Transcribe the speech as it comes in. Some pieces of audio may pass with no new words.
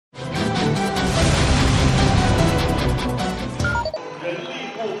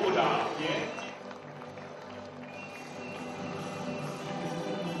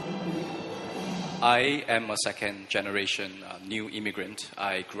I am a second generation new immigrant.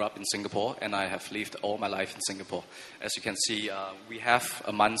 I grew up in Singapore and I have lived all my life in Singapore. As you can see, we have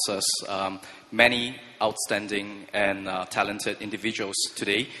amongst us many outstanding and talented individuals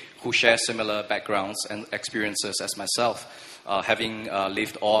today who share similar backgrounds and experiences as myself. Having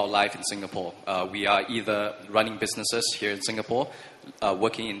lived all our life in Singapore, we are either running businesses here in Singapore,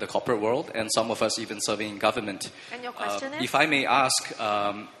 working in the corporate world, and some of us even serving in government. And your question is? If I may ask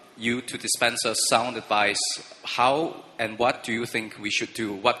you to dispense us sound advice, how and what do you think we should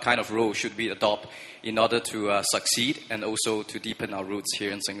do? What kind of role should we adopt in order to succeed and also to deepen our roots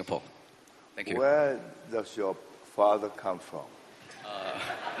here in Singapore? Thank you. Where does your father come from?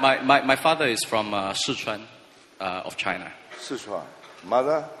 My father is from Sichuan of China. Sichuan.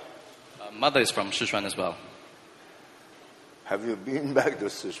 Mother? Mother is from Sichuan as well. Have you been back to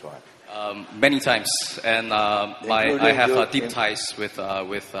Sichuan? Many times, and I have deep ties with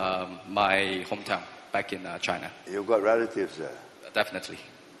my hometown back in China. You've got relatives there? Definitely.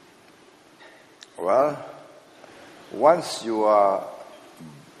 Well, once you are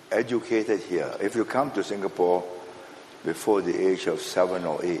educated here, if you come to Singapore before the age of 7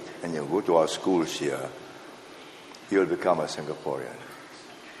 or 8 and you go to our schools here, you'll become a Singaporean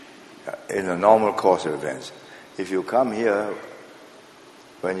in a normal course of events. If you come here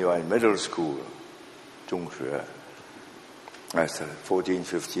when you are in middle school, 中学, that's 14,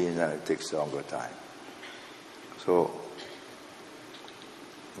 15, and it takes longer time. So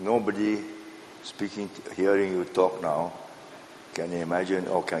nobody hearing you talk now can imagine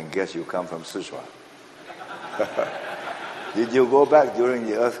or can guess you come from Sichuan. Did you go back during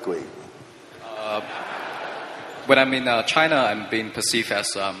the earthquake? When I'm in China, I'm being perceived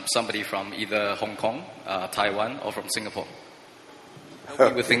as somebody from either Hong Kong, Taiwan, or from Singapore.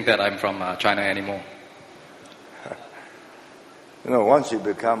 Nobody would think that I'm from China anymore. Once you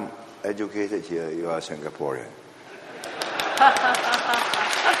become educated here, you are Singaporean.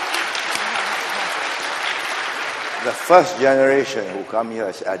 The first generation who come here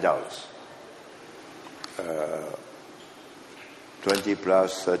as adults, 20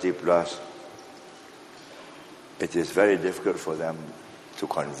 plus, 30 plus, it is very difficult for them to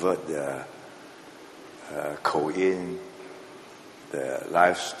convert their Korean, their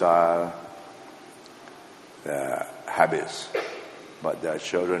lifestyle, their habits, but their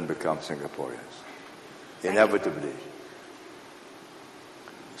children become Singaporeans, inevitably.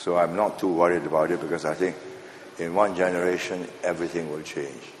 So I'm not too worried about it because I think in one generation everything will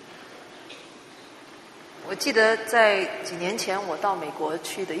change. 我记得在几年前我到美国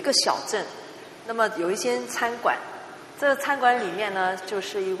去的一个小镇，那么有一间餐馆，这个餐馆里面呢，就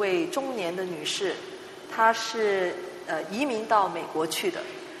是一位中年的女士，她是移民到美国去的。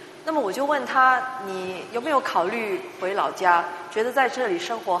那么我就问她，你有没有考虑回老家？觉得在这里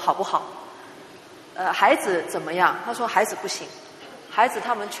生活好不好？孩子怎么样？她说孩子不行，孩子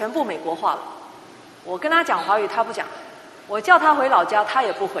他们全部美国化了。我跟她讲华语，她不讲；我叫她回老家，她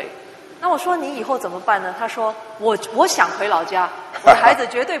也不回。那我说你以后怎么办呢？她说我想回老家，我的孩子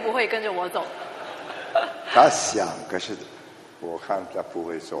绝对不会跟着我走。他想，可是我看他不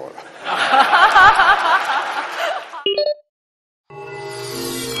会做了。